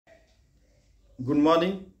Good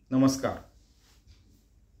morning, Namaskar.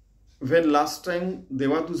 When last time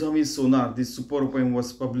Deva, Tuza Sonar, this super poem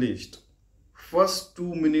was published, first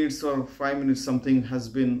 2 minutes or 5 minutes something has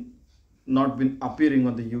been not been appearing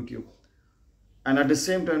on the YouTube. And at the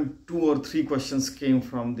same time, 2 or 3 questions came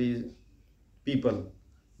from the people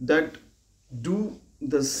that do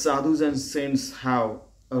the sadhus and saints have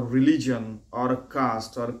a religion or a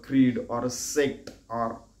caste or a creed or a sect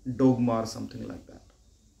or dogma or something like that.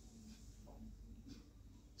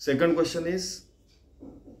 Second question is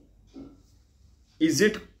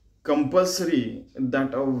it compulsory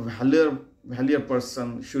that a valier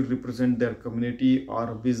person should represent their community, or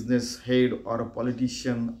a business head or a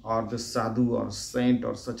politician or the sadhu or saint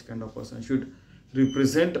or such kind of person should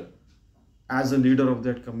represent as a leader of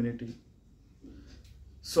that community?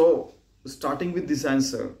 So starting with this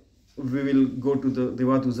answer, we will go to the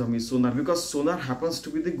Deva, Tuza Sonar, because Sonar happens to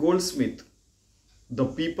be the goldsmith, the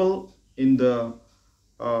people in the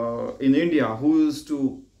in India who used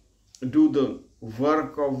to do the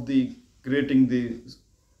work of the creating the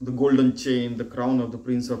golden chain, the crown of the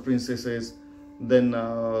prince or princesses, then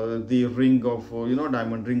the ring of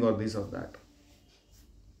diamond ring or this or that.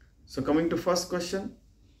 So coming to first question,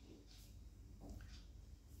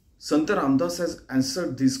 Sant Ramdas has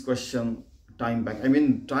answered this question time back. I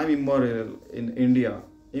mean, time immemorial in India,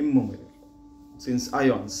 immemorial, since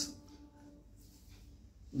ions.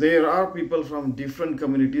 There are people from different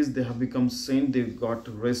communities, they have become saint, they got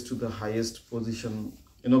raised to the highest position,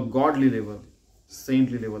 godly level,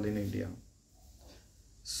 saintly level in India.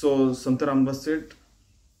 So Sant Ramdas said,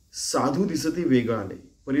 साधू दिसती वेगळाले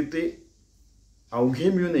परिते अवघे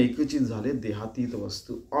मिळून एकचित झाले देहातीत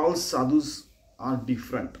वस्तू. All sadhus are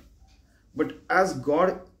different, but as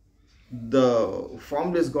God, the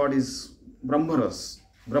formless God is Brahmras,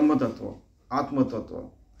 Brahma Tattva, Atma Tattva.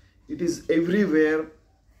 It is everywhere.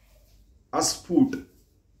 Asput,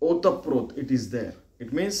 otaprot, it is there.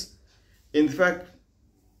 It means, in fact,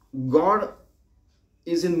 God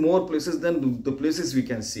is in more places than the places we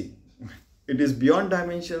can see. It is beyond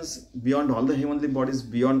dimensions, beyond all the heavenly bodies,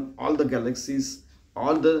 beyond all the galaxies,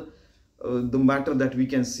 all the matter that we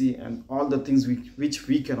can see, and all the things which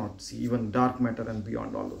we cannot see, even dark matter and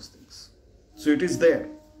beyond all those things. So it is there.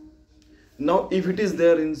 Now, if it is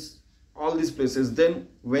there in all these places, then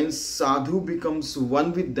when sadhu becomes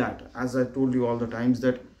one with that, as I told you all the times,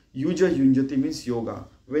 that yuja yunjati means yoga,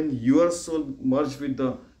 when your soul merged with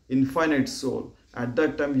the infinite soul, at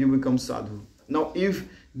that time you become sadhu. Now if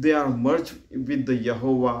they are merged with the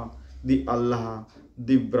Yehovah, the Allah,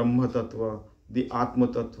 the Brahma Tattva, the Atma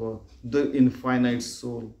Tattva, the infinite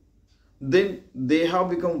soul, then they have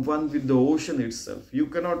become one with the ocean itself. You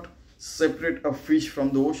cannot separate a fish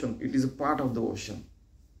from the ocean. It is a part of the ocean.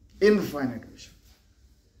 Infinite ocean.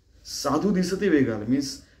 Sadhu disati vegal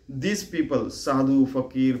means these people, sadhu,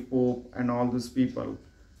 fakir, pope, and all these people,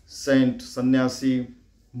 saint, sannyasi,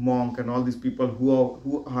 monk, and all these people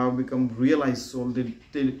who have become realized soul,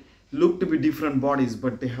 they look to be different bodies,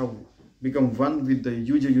 but they have become one with the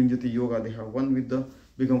yuja yunjati yoga. They have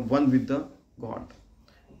become one with the God,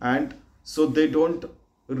 and so they don't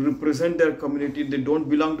represent their community. They don't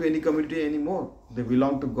belong to any community anymore. They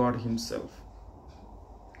belong to God Himself.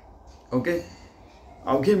 Okay,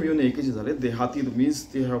 अवघे मिळून एकच झाले देहाती means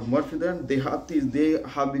they have merged with them. Dehatis, they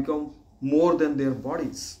have become more than their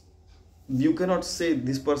bodies. You cannot say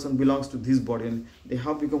this person belongs to this body, and they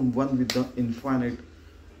have become one with the infinite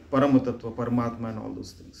Paramatatva, Paramatma, and all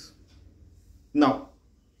those things. Now,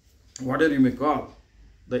 whatever you may call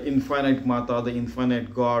the infinite Mata, the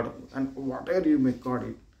infinite God, and whatever you may call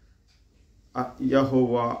it,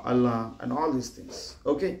 Yehovah, Allah, and all these things.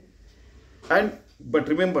 Okay, but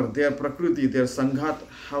remember, their prakriti, their sanghat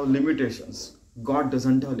have limitations. God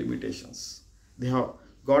doesn't have limitations.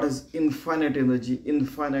 God has infinite energy,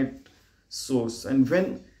 infinite source. And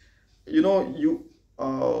when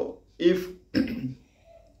if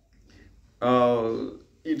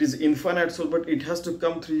it is infinite soul, but it has to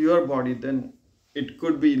come through your body, then it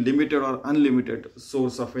could be limited or unlimited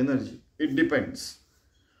source of energy. It depends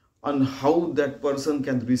on how that person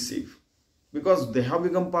can receive. Because they have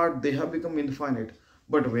become part, they have become infinite.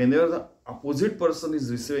 But whenever the opposite person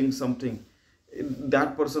is receiving something,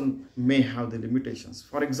 that person may have the limitations.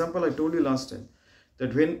 For example, I told you last time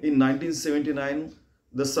that when in 1979,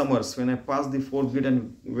 the summers, when I passed the 4th grade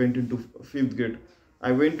and went into 5th grade,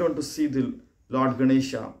 I went on to see the Lord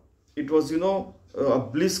Ganesha. It was, a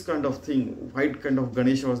bliss kind of thing, white kind of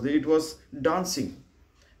Ganesha was there. It was dancing.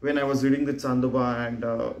 When I was reading the Chandova and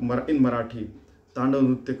in Marathi, Tandav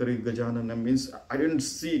Nritya Kari Gajanana means I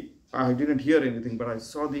didn't hear anything, but I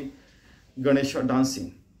saw the Ganesha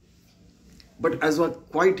dancing. But as was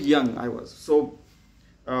quite young I was, so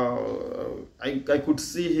I could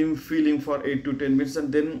see him feeling for 8 to 10 minutes,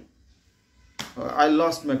 and then I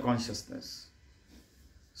lost my consciousness.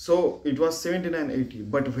 So it was 79-80.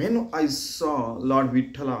 But when I saw Lord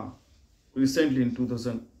Vithala recently in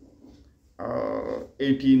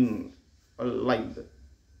 2018, like that,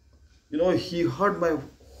 you know, he heard my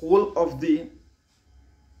whole of the,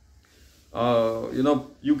 you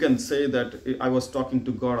know, you can say that I was talking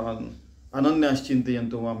to God on Ananyas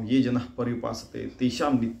Chintayantu Mam Ye Janah Paripasate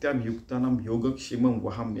Tesham Nityam Yuktanam Yogakshemam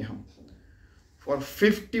Vahamyaham. For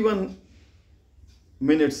 51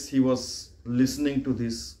 minutes he was listening to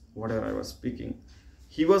this, whatever I was speaking.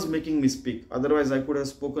 He was making me speak. Otherwise, I could have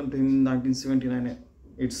spoken to him in 1979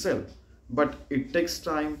 itself. But it takes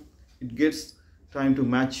time. It gets time to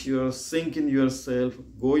mature, sink in yourself,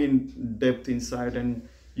 go in depth inside, and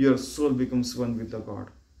your soul becomes one with the God.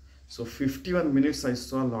 So 51 minutes I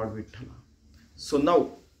saw Lord Vithala. So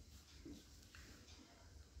now,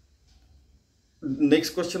 next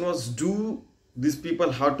question was, do these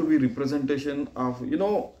people have to be representation of, you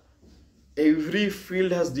know, every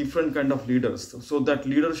field has different kind of leaders, so that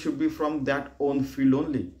leader should be from that own field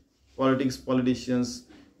only. Politics, politicians,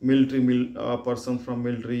 military person from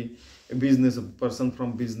military, a business person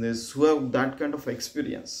from business, who have that kind of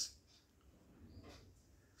experience.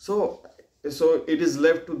 So it is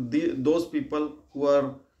left to those people who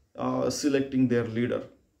are selecting their leader.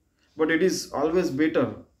 But it is always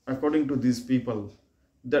better, according to these people,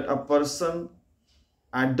 that a person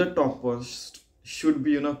at the top post should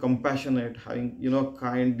be, you know, compassionate, having, you know,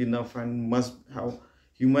 kind enough, and must have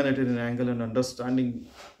humanitarian angle and understanding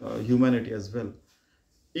humanity as well.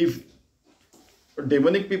 If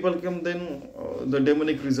demonic people come, then the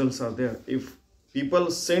demonic results are there. If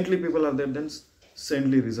saintly people are there, then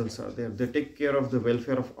saintly results are there. They take care of the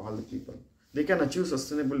welfare of all the people. They can achieve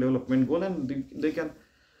sustainable development goal, and they can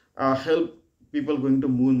help people going to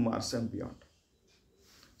moon, Mars and beyond.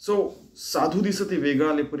 So sadhu disati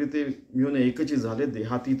vegrale parite myone ekachi zale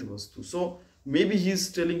dehatit vastu. So maybe he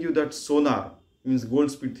is telling you that sonar means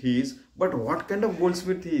goldsmith he is, but what kind of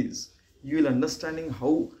goldsmith he is, you will understanding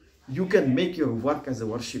how you can make your work as a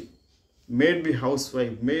worship. May it be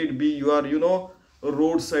housewife, may it be you are, you know, a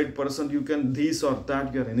roadside person, you can this or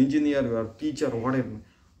that, you are an engineer, you are a teacher,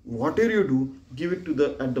 whatever you do, give it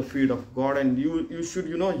to at the feet of God, and you should,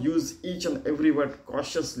 you know, use each and every word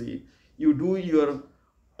cautiously. You do your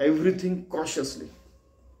everything cautiously.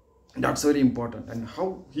 That's very important. And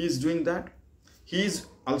how he is doing that? He is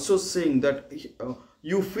also saying that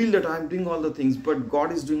you feel that I am doing all the things, but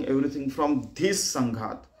God is doing everything from this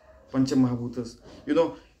Sanghat, Panchamahabhutas. You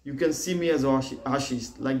know, you can see me as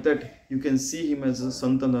Ashish, like that you can see him as a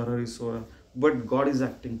Santa Narhari Sonar, but God is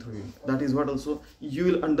acting through him. That is what also you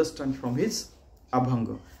will understand from his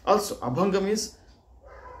Abhanga. Also, Abhanga means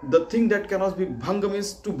the thing that cannot be, Bhanga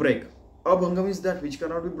means to break. Abhanga is that which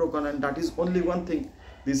cannot be broken, and that is only one thing,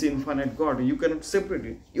 this infinite God. You cannot separate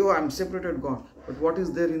it. I am separated God. But what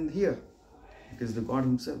is there in here? It is the God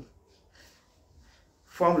himself.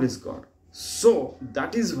 Formless God. So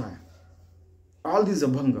that is why all these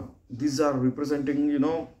Abhanga, these are representing, you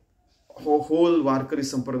know, whole Varkari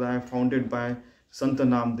Sampradaya founded by Santa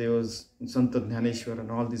Namdevas, Santa Dhaneshwar,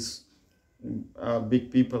 and all these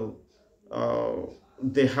big people.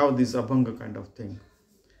 They have this Abhanga kind of thing.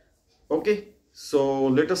 Okay, so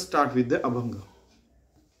let us start with the Abhanga.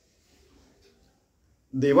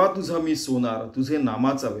 Deva Tuza mi sonar, tuze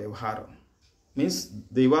namacha vyavhar. Means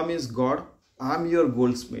Deva means God, I am your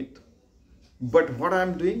goldsmith. But what I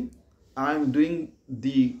am doing? I am doing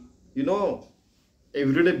the, you know,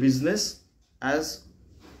 everyday business as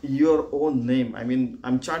your own name. I mean,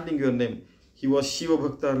 I'm chanting your name. He was Shiva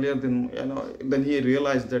Bhakta earlier, then, you know, then he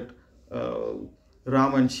realized that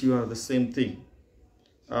Ram and Shiva are the same thing.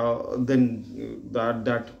 Then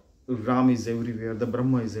that Ram is everywhere, the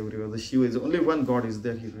Brahma is everywhere, the Shiva is only one God is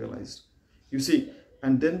there, he realized. You see,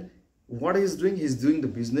 and then what he is doing? He is doing the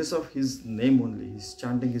business of his name only. He is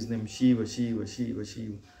chanting his name, Shiva, Shiva, Shiva,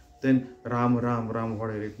 Shiva. Then Ram, Ram, Ram,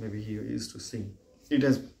 whatever it may be, he used to sing. It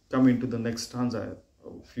has come into the next stanza,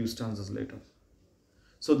 a few stanzas later.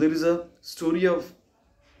 So there is a story of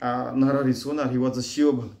Narhari Sonar. He was a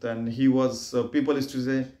Shiva Bhakta, and he was, people used to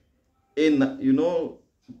say, you know,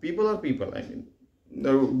 people are people. I mean,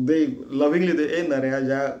 they lovingly,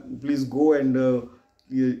 please go and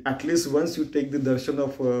at least once you take the darshan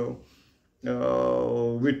of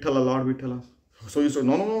Vithala, Lord Vithala. So you said,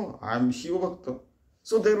 no, I am Shiva Bhakta.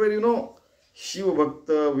 So there were, you know, Shiva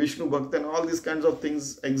Bhakta, Vishnu Bhakta, and all these kinds of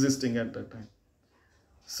things existing at that time.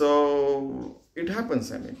 So it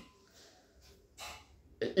happens, I mean.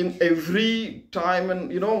 in every time,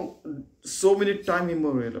 and so many time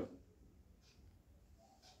immemorial,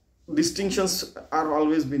 distinctions are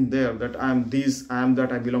always been there, that I am this, I am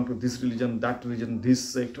that, I belong to this religion,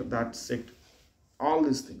 this sect, that sect, all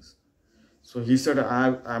these things. So he said,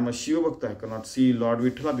 I am a Shiva Bhakta, I cannot see Lord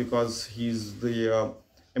Vithala because he is the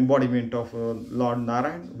embodiment of Lord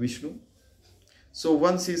Narayan, Vishnu. So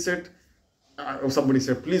once he said, somebody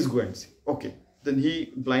said, please go and see. Okay. Then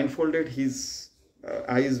he blindfolded his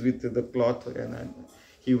eyes with the cloth, and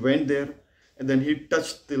he went there, and then he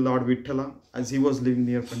touched the Lord Vithala as he was living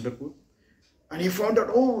near Pandharpur, and he found out,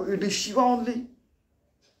 oh, it is Shiva only.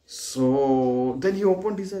 So then he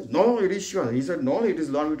opened his eyes. No, it is Shiva. He said, no, it is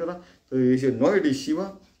Lord Vithala. So he said, no, it is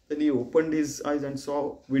Shiva. Then he opened his eyes and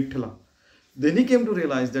saw Vithala. Then he came to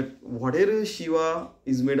realize that whatever Shiva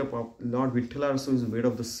is made up of, Lord Vithala also is made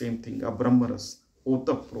of the same thing, a Brahmras,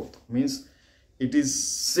 Otaprot, means it is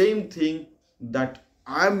same thing that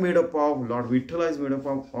I am made up of, Lord Vithala is made up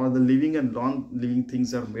of, all the living and non-living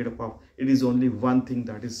things are made up of. It is only one thing,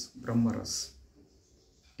 that is Brahmaras.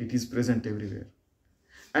 It is present everywhere.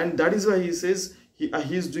 And that is why he says, he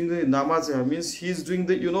is doing the Namasya, means he is doing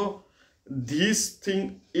the, this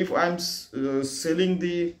thing. If I am selling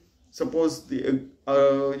the, suppose the,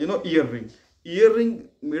 earring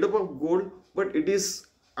made up of gold, but it is,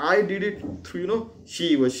 I did it through,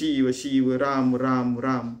 Shiva,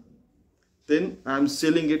 Ram. Then I am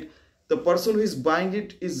selling it. The person who is buying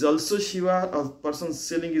it is also Shiva, or person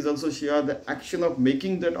selling is also Shiva. The action of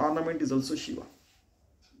making that ornament is also Shiva.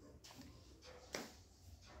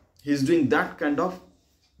 He is doing that kind of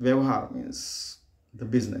vyavahar, means the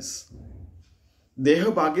business.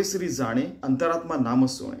 Deha bhagesri zane, antaratma nama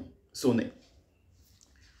sone.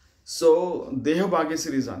 So Deha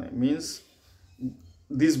bhagesri zane means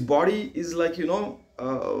this body is like,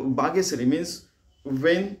 bhagesri means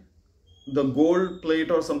when the gold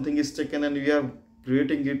plate or something is taken and we are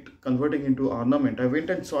creating it, converting into ornament. I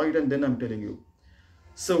went and saw it, and then I'm telling you.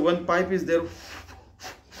 So one pipe is there,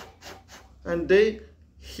 and they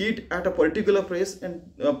heat at a particular place, and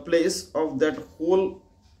place of that whole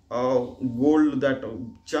gold, that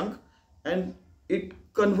chunk, and it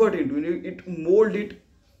convert into it, mold it,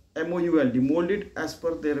 mold, mold it as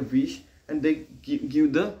per their wish, and they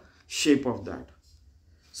give the shape of that.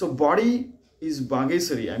 So body is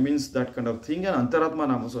Bhagesari, I means that kind of thing, and Antaratma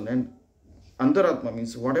Namason. And Antaratma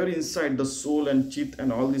means whatever inside the soul and chit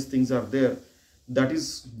and all these things are there, that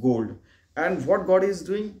is gold. And what God is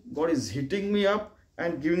doing? God is hitting me up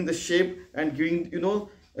and giving the shape and giving,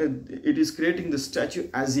 it is creating the statue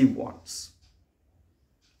as he wants,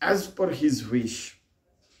 as per his wish.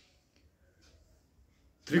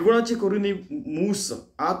 Trigunachi Koruni Musa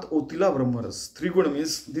At Otila Brahmaras. Triguna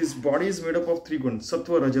means this body is made up of Trigun.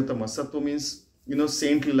 Sattva Rajatama. Sattva means,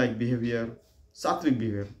 saintly like behavior, sattvic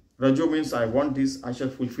behavior. Rajo means I want this, I shall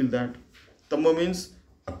fulfill that. Tama means,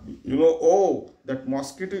 oh, that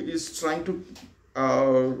mosquito is trying to,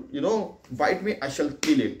 bite me, I shall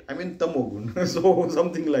kill it. I mean, Tamogun. So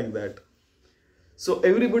something like that. So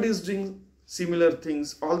everybody is doing similar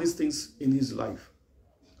things, all these things in his life,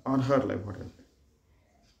 or her life, whatever.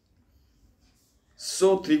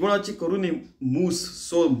 So Trigunachi Karuni Moose.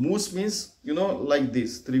 So moose means, like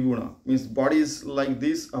this. Triguna means body is like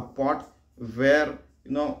this, a pot where,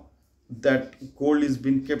 that gold is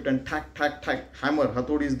being kept, and tack, hammer,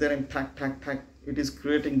 hathodi is there, and tack. It is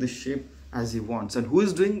creating the shape as he wants. And who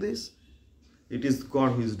is doing this? It is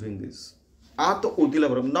God who is doing this. At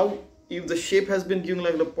Odila. Now, if the shape has been given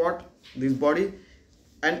like the pot, this body,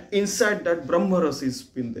 and inside that Brahmaras is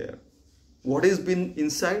been there. What is been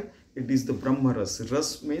inside? It is the Brahmaras.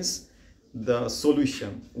 Ras means the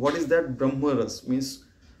solution. What is that? Brahmaras means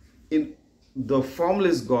in the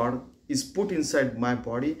formless God is put inside my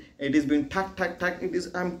body. It is being tack. It is,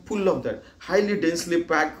 I'm full of that. Highly densely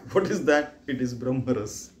packed. What is that? It is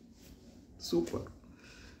Brahmaras. Super.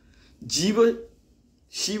 Jiva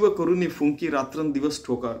Shiva Karuni Funki Ratran Divas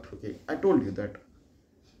Toka. Okay, I told you that.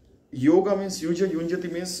 Yoga means Yuja Yunjati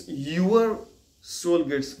means your soul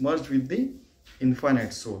gets merged with the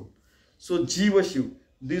infinite soul. So Jiva Shiv,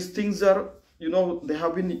 these things are, they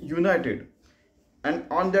have been united, and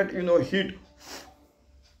on that, heat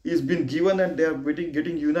is been given, and they are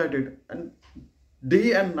getting united, and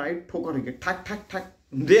day and night, tack,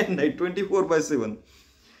 day and night, 24/7.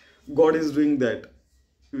 God is doing that.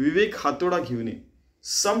 Vivek Hatoda Gyuni.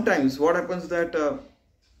 Sometimes what happens that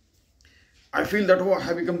I feel that, oh, I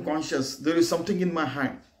have become conscious. There is something in my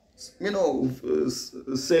hand.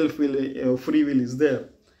 Self-will, free will is there.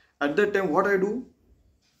 At that time, what I do?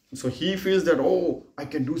 So he feels that, oh, I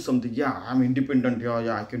can do something. Yeah, I'm independent.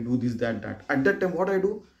 Yeah, I can do this, that. At that time, what I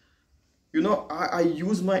do? I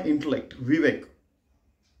use my intellect, Vivek.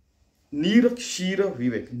 Nira, Kshira,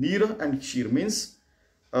 Vivek. Nira and Kshir means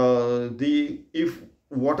if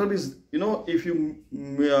water is, if you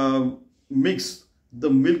mix the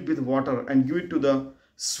milk with water and give it to the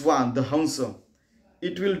swan, the hamsa,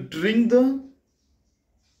 it will drink the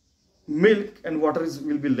milk and water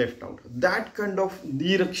will be left out. That kind of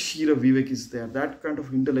Nira, Kshira, Vivek is there. That kind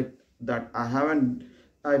of intellect that I have, and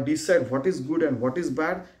I decide what is good and what is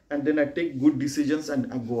bad, and then I take good decisions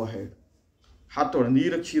and I go ahead. Hatod,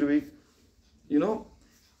 Nira, Kshira, Vivek.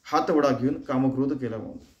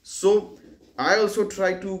 So I also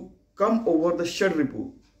try to come over the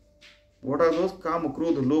Shadripu. What are those? Kama,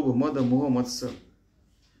 Krodha, Lobha, Mada, Moha, Matsya.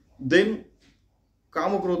 Then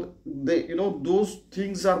Kama, Krodha, those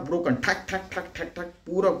things are broken. Tak, tak, tak, tak, tak.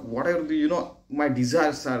 Pura, whatever my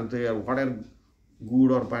desires are there, whatever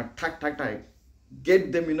good or bad, tak, tak, tak.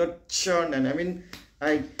 Get them, churned, and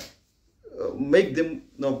I make them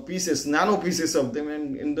pieces, nano pieces of them,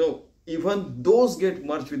 and even those get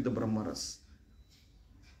merged with the Brahmras.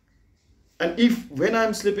 And when I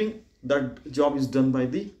am sleeping, that job is done by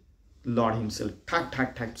the Lord himself. Tak,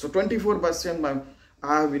 tak, tak. So 24/7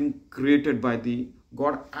 I have been created by the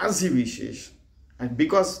God as he wishes. And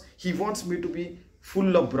because he wants me to be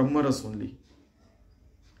full of Brahmras only.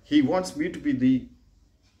 He wants me to be the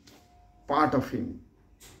part of him.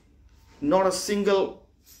 Not a single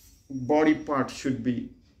body part should be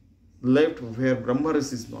left where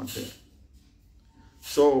Brahmras is not there.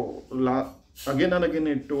 So again and again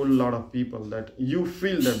I told a lot of people that you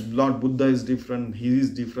feel that Lord Buddha is different, he is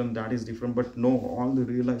different, that is different, but no, all the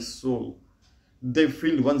realized soul, they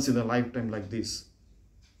feel once in a lifetime like this.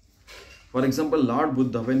 For example, Lord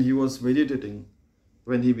Buddha, when he was meditating,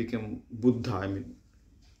 when he became Buddha,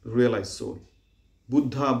 realized soul.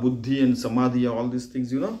 Buddha, Buddhi and Samadhi, all these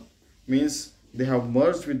things, means they have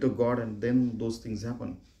merged with the God, and then those things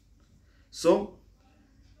happen. So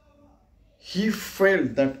he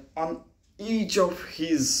felt that on each of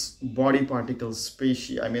his body particles,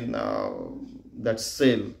 species, that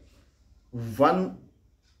cell, one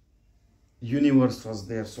universe was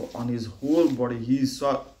there. So on his whole body, he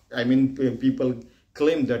saw, people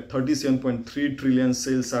claim that 37.3 trillion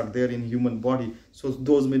cells are there in human body. So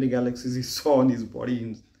those many galaxies he saw on his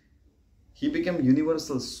body. He became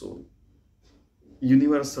universal soul,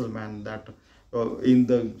 universal man. That in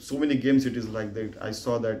the so many games it is like that. I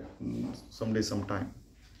saw that sometime.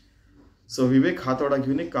 So Vivek Hathoda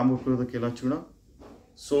Gyuni Kamukura Kela Chuna.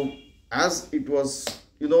 So as it was,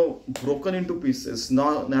 broken into pieces,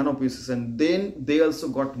 nano pieces, and then they also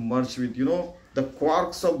got merged with, the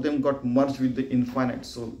quarks of them got merged with the infinite.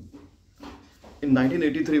 So in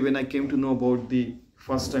 1983, when I came to know about the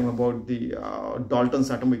first time about the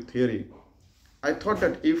Dalton's atomic theory, I thought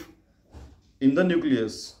that if in the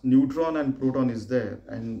nucleus, neutron and proton is there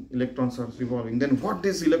and electrons are revolving, then what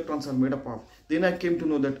these electrons are made up of? Then I came to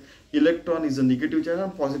know that electron is a negative charge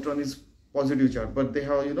and positron is positive charge, but they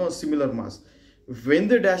have, similar mass. When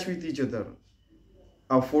they dash with each other,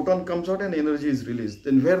 a photon comes out and energy is released.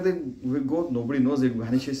 Then where they will go, nobody knows. It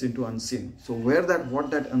vanishes into unseen. So what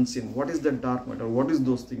that unseen? What is that dark matter? What is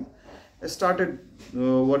those things? I started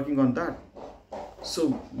working on that.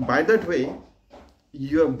 So by that way,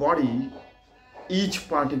 your body, each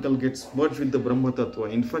particle gets merged with the Brahma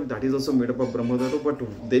Tattva. In fact, that is also made up of Brahma Tattva.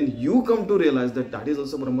 But then you come to realize that is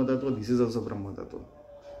also Brahma Tattva. This is also Brahma Tattva.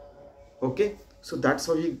 Okay? So that's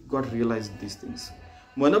how he got realized these things.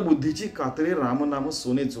 Mana buddhichi katare rama nama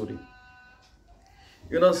sone chori.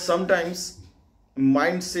 Sometimes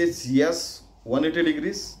mind says yes, 180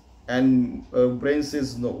 degrees, and brain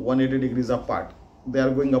says no, 180 degrees apart. They are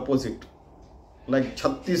going opposite. Like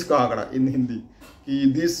 36 ka agada in Hindi.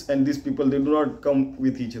 This and these people, they do not come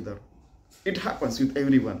with each other. It happens with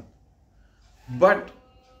everyone. But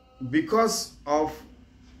because of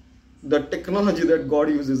the technology that God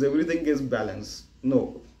uses, everything is balanced.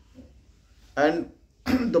 No. And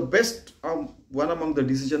the best one among the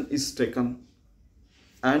decision is taken,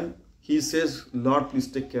 and he says, Lord, please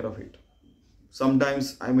take care of it.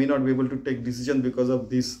 Sometimes I may not be able to take decision because of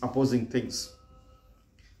these opposing things.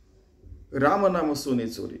 Rama Nama Sone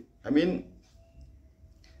Chori.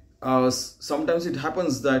 Sometimes it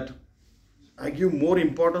happens that I give more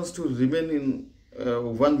importance to remain in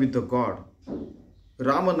one with the God.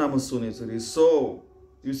 Rama Nama Sone Chori. So,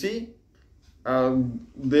 you see,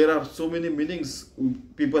 there are so many meanings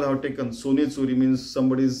people have taken. Sone Chori means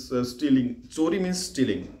somebody is stealing. Chori means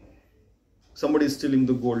stealing. Somebody is stealing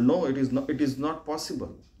the gold. No, it is not. It is not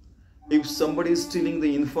possible. If somebody is stealing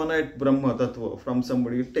the infinite Brahma Tattva from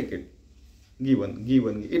somebody, take it. Given.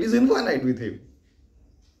 It is infinite with him.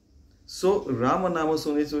 So Rama Nama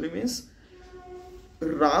Sone Chori means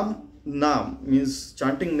Ram Nam means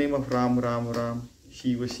chanting name of Ram, Ram, Ram,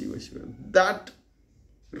 Shiva, Shiva, Shiva. That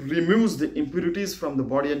removes the impurities from the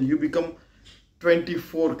body and you become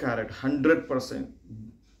 24 karat, 100%.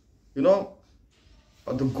 You know,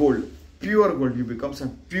 the gold, pure gold you become,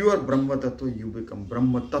 and pure Brahma Tattva you become.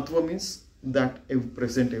 Brahma Tattva means that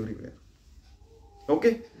present everywhere.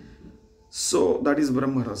 Okay? So that is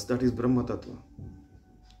Brahmras, that is Brahma Tattva.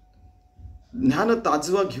 ज्ञान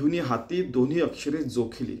ताजवा घेऊन हाती दोन्ही अक्षरे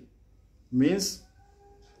जोखिली means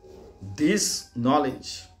this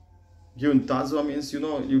knowledge. Given Tazwa means,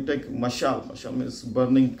 you take mashal. Mashal means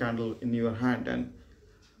burning candle in your hand, and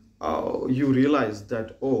you realize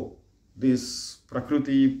that, oh, this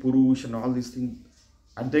Prakriti, Purush, and all these things,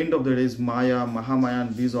 at the end of the day is Maya, Mahamaya,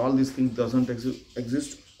 and all these things doesn't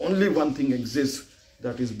exist. Only one thing exists,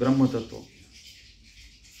 that is Brahma Tattva.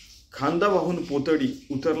 Khanda vahun potadi,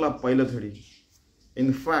 utarla paila thadi.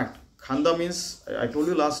 In fact, Khanda means, I told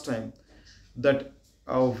you last time, that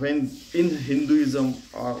when in Hinduism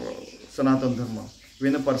or Sanatana Dharma,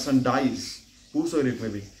 when a person dies, whosoever it may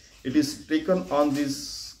be, it is taken on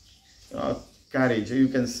this carriage. You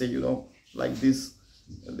can say, like this,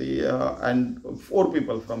 and 4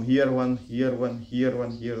 people from here one, here one, here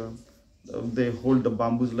one, here one. They hold the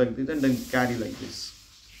bamboos like this and then carry like this.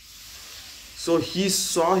 So he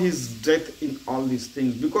saw his death in all these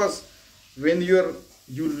things, because when you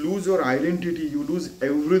lose your identity, you lose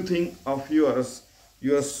everything of yours,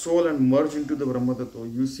 your soul, and merge into the Brahma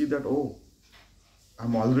Tattva, you see that, oh,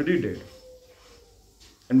 I'm already dead.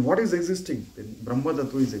 And what is existing? Then Brahma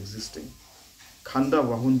Tattva is existing. Khanda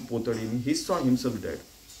Vahun Potadi, he saw himself dead.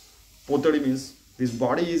 Potadi means this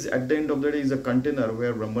body is, at the end of the day, is a container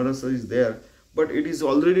where Brahmras is there, but it is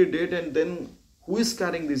already dead, and then who is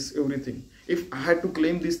carrying this everything? If I had to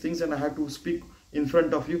claim these things and I had to speak in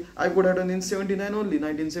front of you, I could have done in 79 only,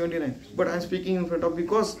 1979. But I am speaking in front of,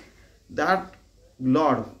 because that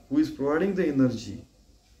Lord who is providing the energy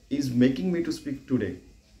is making me to speak today.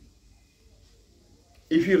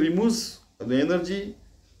 If he removes the energy,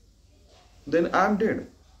 then I am dead.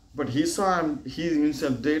 But he saw he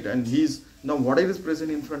himself dead, and now whatever is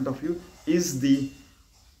present in front of you is the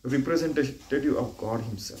representative of God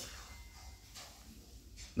himself.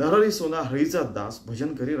 Narhari Sonar Haricha Das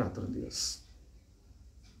bhajan kari ratra divas.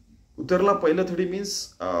 Utarla paila thadi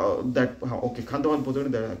means that, okay, Khandavan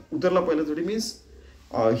potani that. Utarla paila thadi means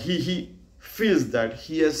he feels that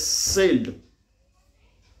he has sailed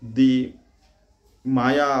the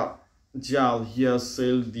Maya Jal, he has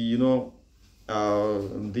sailed the,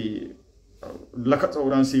 the Lakat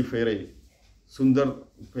Sauransi Fere, Sundar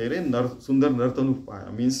Fere, Sundar Nartanu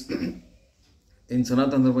Paya. Means in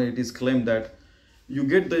Sanatana Dharma it is claimed that you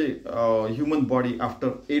get the human body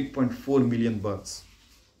after 8.4 million births.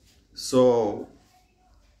 So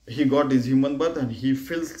he got his human birth and he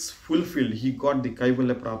feels fulfilled. He got the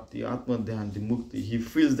Kaivalya Prapti, Atma Dhyan, the Mukti. He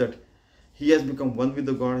feels that he has become one with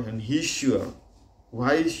the God, and he is sure.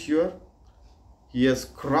 Why is sure? He has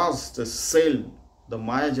crossed, sailed the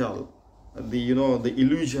Mayajal, the the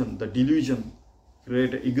illusion, the delusion,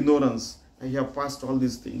 great ignorance. And he has passed all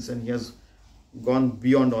these things, and he has gone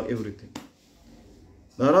beyond everything.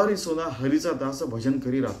 Narhari Sonar Haricha Dasa bhajan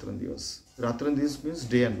kari ratran divas. Ratran divas means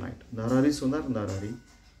day and night. Narhari Sonar Narhari.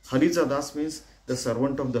 Haricha Das means the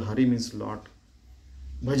servant of the Hari, means Lord.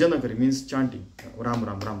 Bhajana kari means chanting. Ram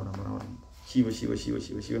Ram Ram Ram Ram Ram. Shiva Shiva Shiva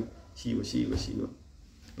Shiva Shiva Shiva Shiva Shiva.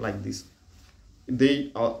 Like this.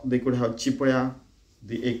 They could have Chipaya,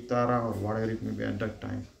 the Ektara, or whatever it may be at that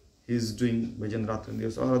time. He is doing bhajan ratran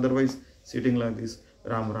divas, or otherwise sitting like this.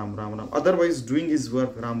 Ram Ram Ram Ram. Otherwise doing his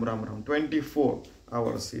work Ram Ram Ram. 24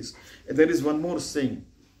 hours is. There is one more saying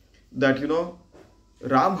that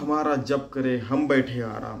Ram hamara jap kare, hum baithe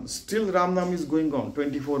aaram. Still Ram Nam is going on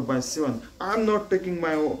 24/7. I am not taking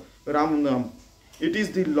my Ram Nam. It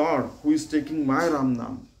is the Lord who is taking my Ram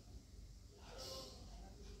Nam.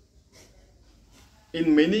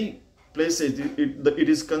 In many places it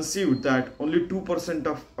is conceived that only 2%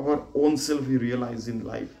 of our own self we realize in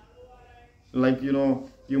life. Like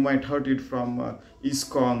you might heard it from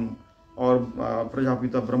ISKCON or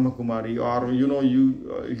Prajapita Brahma Kumari, or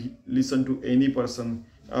you listen to any person,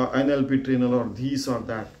 NLP trainer or this or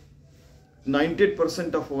that.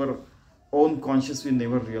 98% of our own conscious we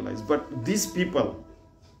never realize. But these people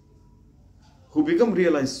who become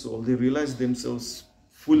realized soul, they realize themselves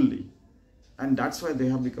fully, and that's why they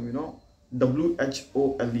have become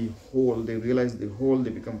WHOLE, whole. They realize the whole,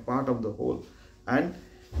 they become part of the whole, and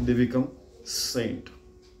they become saint.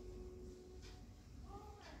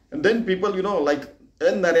 And then people, like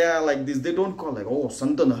Narhari, like this, they don't call like, oh,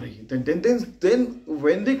 Santa Narhari. Then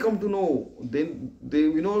when they come to know, then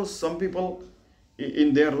they, some people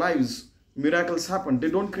in their lives, miracles happen. They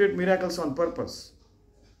don't create miracles on purpose.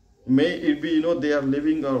 May it be, they are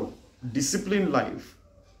living a disciplined life,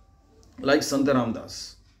 like Sant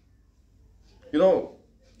Ramdas.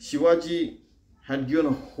 Shivaji had given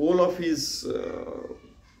a whole of his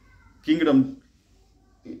kingdom,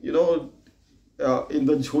 in the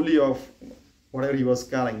jholi of whatever he was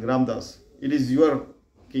carrying, Ramdas. It is your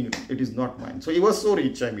kingdom, it is not mine. So he was so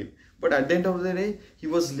rich, but at the end of the day, he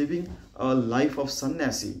was living a life of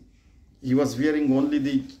sannyasi. He was wearing only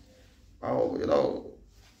the,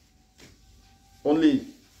 only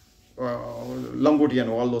langoti and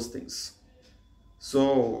all those things.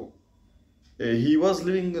 So he was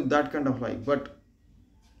living that kind of life, but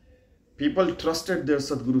people trusted their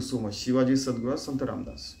Sadguru so much. Shivaji's Sadguru, Sant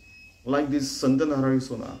Ramdas. Like this Sant Narhari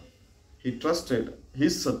Sonar, he trusted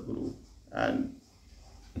his Sadguru, and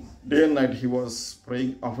day and night he was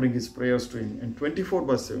praying, offering his prayers to him, and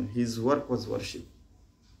 24/7 his work was worship.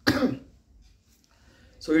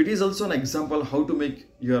 So it is also an example how to make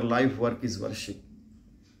your life work is worship.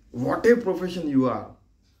 Whatever profession you are,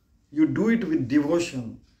 you do it with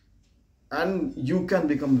devotion, and you can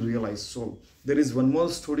become realized soul. There is one more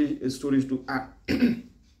story to add.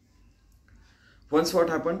 Once what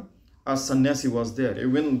happened, a sannyasi was there.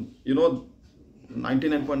 Even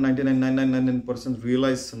 99.99999%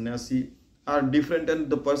 realized sannyasi are different, and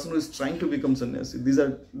the person who is trying to become sannyasi, these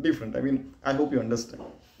are different. I hope you understand.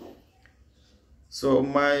 So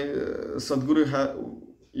my Sadguru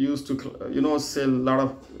used to say a lot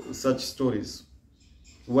of such stories.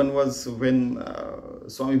 One was when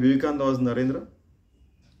Swami Vivekananda was Narendra.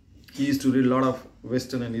 He used to read a lot of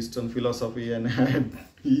Western and Eastern philosophy, and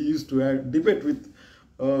he used to debate with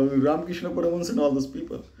Ramakrishna Paramahansa and all those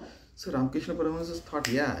people. So Ramakrishna Paramahansa thought,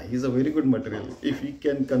 yeah, he's a very good material. If he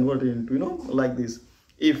can convert it into, like this.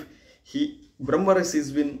 If Brahmras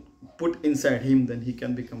has been put inside him, then he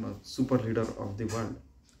can become a super leader of the world.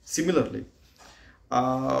 Similarly,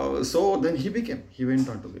 so then he went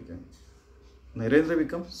on to become. Narendra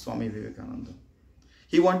became Swami Vivekananda.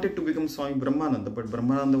 He wanted to become Swami Brahmananda, but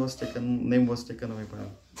Brahmananda name was taken away by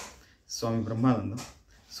Swami Brahmananda.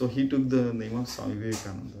 So he took the name of Swami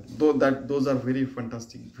Vivekananda. Those are very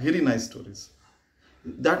fantastic, very nice stories.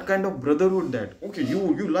 That kind of brotherhood, that okay,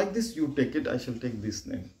 you like this, you take it, I shall take this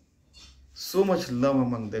name. So much love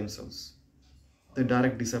among themselves, the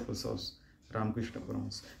direct disciples of Ramakrishna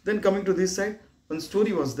Paramahansa. Then coming to this side, one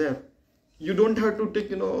story was there. You don't have to take,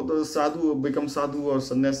 the sadhu, become sadhu or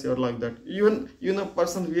sannyasi or like that. Even, a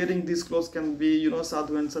person wearing these clothes can be,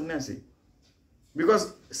 sadhu and sannyasi.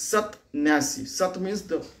 Because Sat Nyasi, Sat means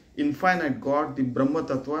the infinite God, the Brahma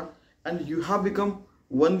Tattva, and you have become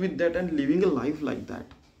one with that and living a life like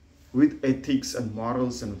that, with ethics and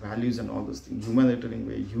morals and values and all those things, humanitarian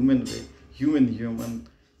way, human,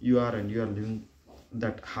 you are living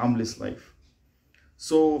that harmless life.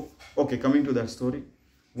 So, okay, coming to that story.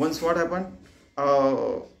 Once what happened,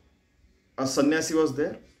 a sannyasi was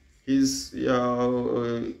there.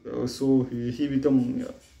 So he became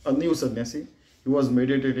a new sannyasi. He was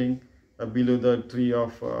meditating below the tree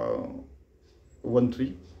of one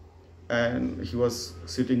tree, and he was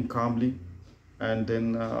sitting calmly, and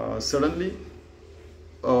then suddenly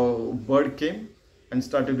a bird came and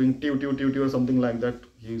started doing tiu tiu tiu tiu or something like that.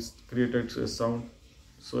 He created a sound.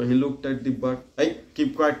 So he looked at the bird. Hey,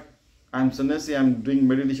 keep quiet. I'm sannyasi, I'm doing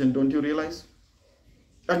meditation, don't you realize?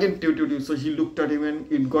 Again, tiu tiu tiu. So he looked at him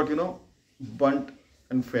and it got, burnt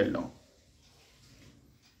and fell down.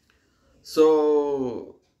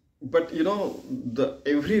 So, but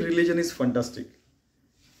every religion is fantastic.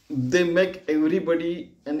 They make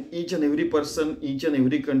everybody and each and every person, each and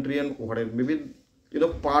every country and whatever, maybe,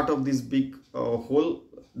 part of this big whole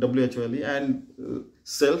WHOL and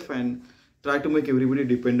self, and try to make everybody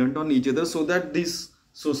dependent on each other so that this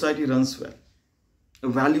society runs well.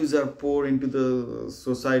 Values are poured into the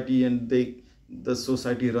society, and the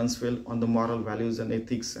society runs well on the moral values and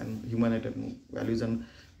ethics and humanitarian values, and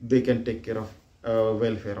they can take care of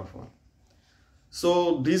welfare of all.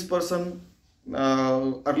 So this person,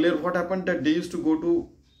 earlier what happened, that they used to go to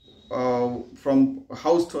from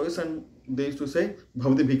house to house, and they used to say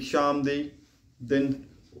Bhavati Bhiksham Dei. Then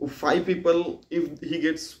 5 people, if he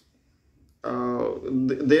gets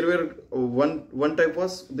there were one type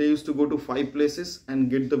was, they used to go to 5 places and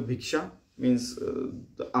get the bhiksha, means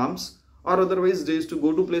the alms, or otherwise they used to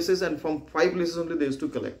go to places and from 5 places only they used to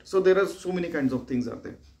collect. So there are so many kinds of things are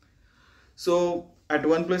there. So at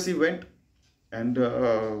one place he went and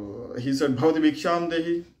he said Bhavati Bhiksham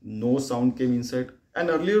Dehi. No sound came inside. And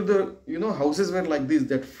earlier the houses were like this,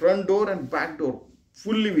 that front door and back door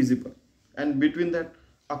fully visible, and between that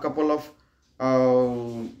a couple of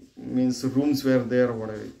means rooms were there,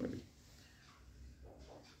 whatever it may be.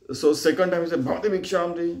 So second time he said, Bhavati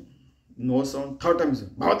Bhikshamji, no sound. Third time he said,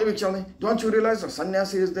 Bhavati Bhikshamji, don't you realize a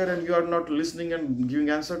sannyasi is there and you are not listening and giving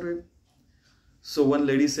answer to it? So one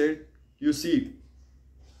lady said, you see,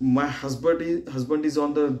 my husband is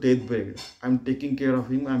on the deathbed. I'm taking care of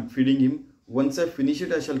him, I'm feeding him. Once I finish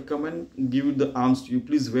it, I shall come and give you the alms to you.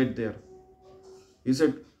 Please wait there. He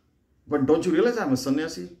said, but don't you realize I'm a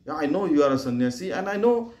sannyasi? Yeah, I know you are a sannyasi, and I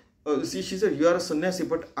know, she said, you are a sannyasi,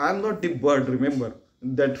 but I'm not the bird, remember,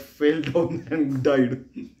 that fell down and died.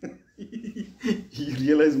 He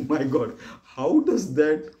realized, my God, how does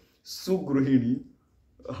that Sugruhini,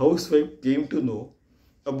 housewife, came to know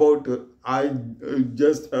about I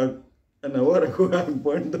just an hour ago I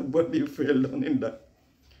burned the body, fell down and died.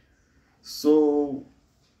 So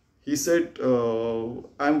he said,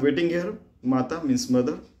 I'm waiting here, Mata means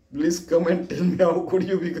mother. Please come and tell me how could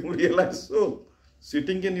you become realized soul,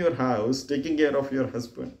 sitting in your house, taking care of your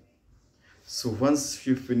husband. So once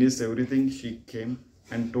she finished everything, she came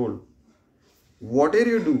and told, whatever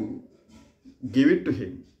you do, give it to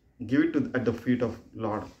him, give it at the feet of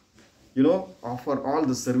Lord. You know, offer all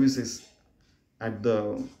the services at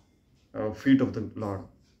the feet of the Lord.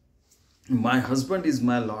 My husband is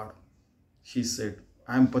my Lord, she said.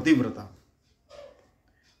 I am Pativrata.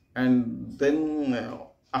 And then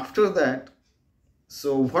after that,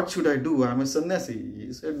 so what should I do? I am a sannyasi.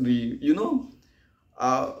 He said, you know,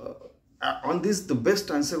 on this the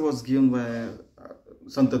best answer was given by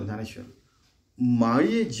Sant Dhaneshwar.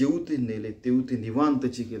 माये जेवते नेले तेवते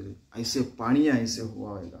निवांतची गेले ऐसे पाणी ऐसे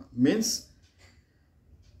होवायला. Means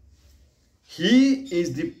he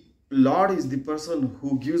is the Lord is the person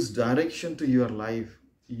who gives direction to your life.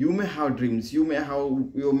 You may have dreams, you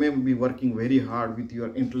may be working very hard with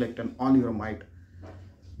your intellect and all your might,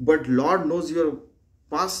 but Lord knows your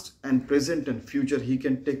past and present and future. He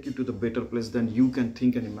can take you to the better place than you can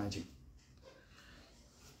think and imagine.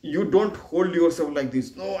 You don't hold yourself like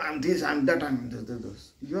this. No, I'm this, I'm that, I'm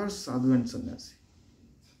this. You are sadhu and sannyasi.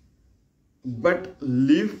 But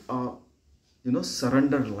live a,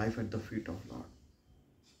 surrendered life at the feet of Lord.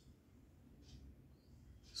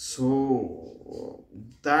 So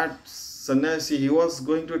that sannyasi, he was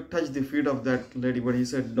going to touch the feet of that lady, but he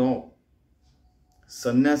said, no.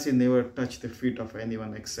 Sannyasi never touched the feet of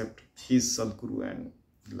anyone except his Sadguru and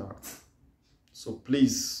Lord. So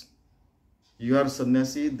please, you are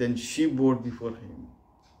sannyasi. Then she bowed before him,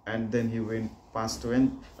 and then he went passed away.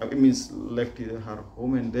 Means left her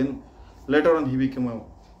home, and then later on he became a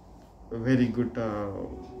very good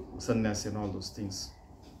sannyasi and all those things.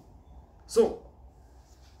 So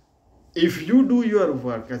if you do your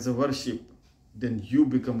work as a worship, then you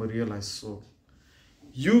become a realized soul.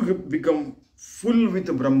 You become full with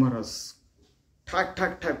Brahmras,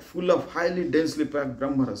 full of highly densely packed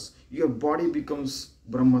Brahmras. Your body becomes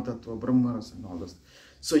Brahma Tattva, Brahmras and all this.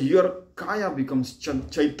 So your Kaya becomes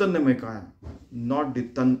Chaitanyamay Kaya, not the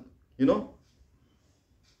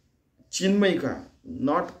Chinmay Kaya,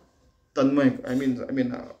 not Tanmay.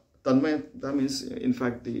 Tanmay, that means in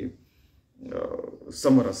fact the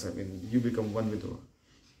Samaras. You become one with the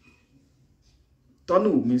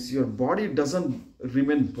Tanu means your body doesn't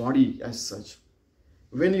remain body as such.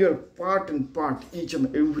 When your part and part, each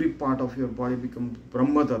and every part of your body becomes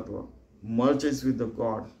Brahma Tattva, merges with the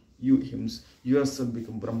God, you yourself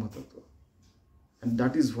become Brahma Tattva. And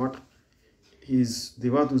that is what is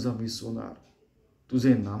Deva Tuza Sonar,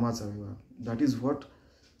 Tuze Nama Chaviva. That is what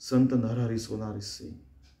Sant Narhari Sonar is saying.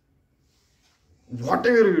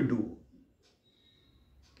 Whatever you do,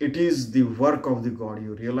 it is the work of the God.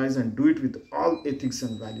 You realize and do it with all ethics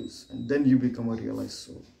and values, and then you become a realized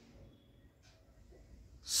soul.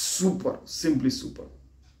 Super, simply super.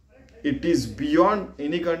 It is beyond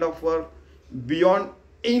any kind of work, beyond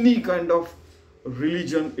any kind of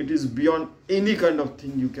religion. It is beyond any kind of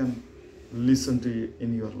thing you can listen to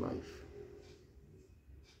in your life.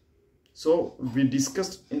 So we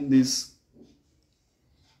discussed in this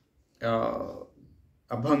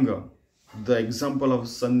Abhanga the example of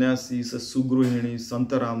sannyasis, Sugruhini,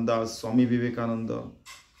 Santa Ramdas, Swami Vivekananda,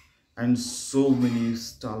 and so many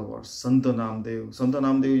stalwarts. Santa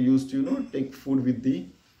Namdev used to take food with the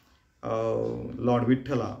Lord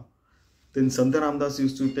Vithala. Then Santa Ramdas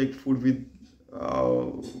used to take food with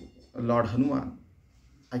Lord Hanuman.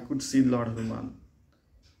 I could see Lord Hanuman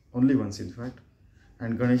only once, in fact,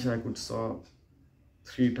 and Ganesha I could saw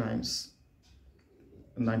 3 times,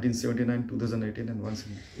 1979, 2018, and once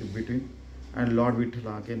in between, and Lord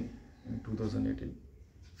Vithala again in 2018.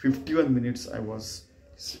 51 minutes I was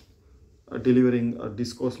delivering a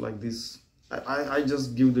discourse like this. I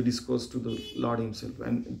just give the discourse to the Lord himself,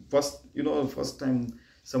 and first time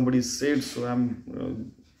somebody said so,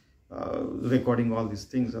 I'm recording all these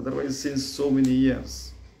things. Otherwise, since so many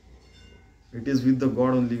years, it is with the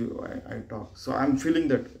God only I talk. So I'm feeling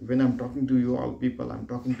that when I'm talking to you all people, I'm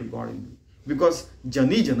talking to God in me. Because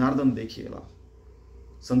Jani Janardhan Dekhiela,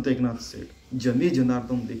 Sant Eknath said, Jani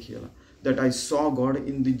Janardhan Dekhiela, that I saw God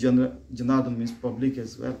in the Janardhan, means public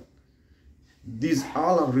as well. These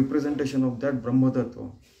all are representation of that Brahma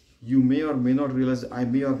Tattva. You may or may not realize, I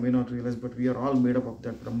may or may not realize, but we are all made up of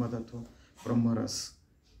that Brahma Tattva, Brahmras.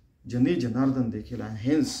 Jani Janardhan Dekhiela, and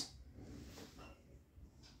hence,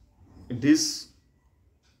 this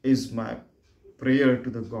is my prayer to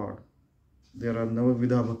the God. There are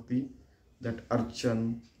Navavidha Bhakti, that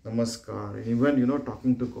Archan, Namaskar, even,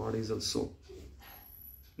 talking to God is also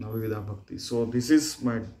Navavidha Bhakti. So this is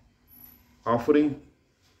my offering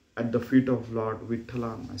at the feet of Lord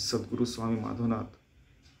Vithala, my Sadguru Swami Madhvanath.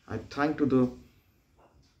 I thank to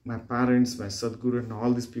my parents, my Sadguru, and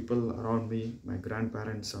all these people around me, my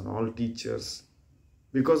grandparents and all teachers,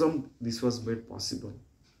 because this was made possible.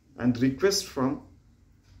 And request from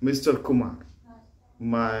Mr. Kumar,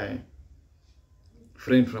 my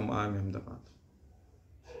friend from Ahmedabad.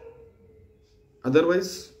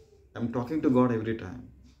 Otherwise, I'm talking to God every time.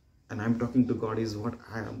 And I'm talking to God is what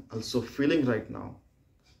I am also feeling right now.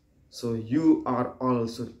 So you are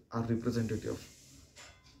also a representative of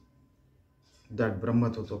that Brahma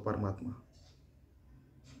Tattva Paramatma.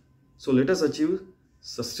 So let us achieve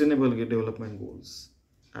sustainable development goals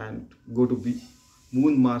and go to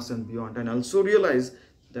Moon, Mars and beyond, and also realize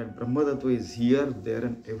that Brahma Tattva is here, there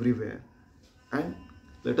and everywhere. And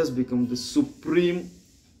let us become the supreme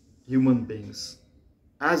human beings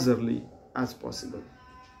as early as possible.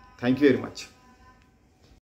 Thank you very much.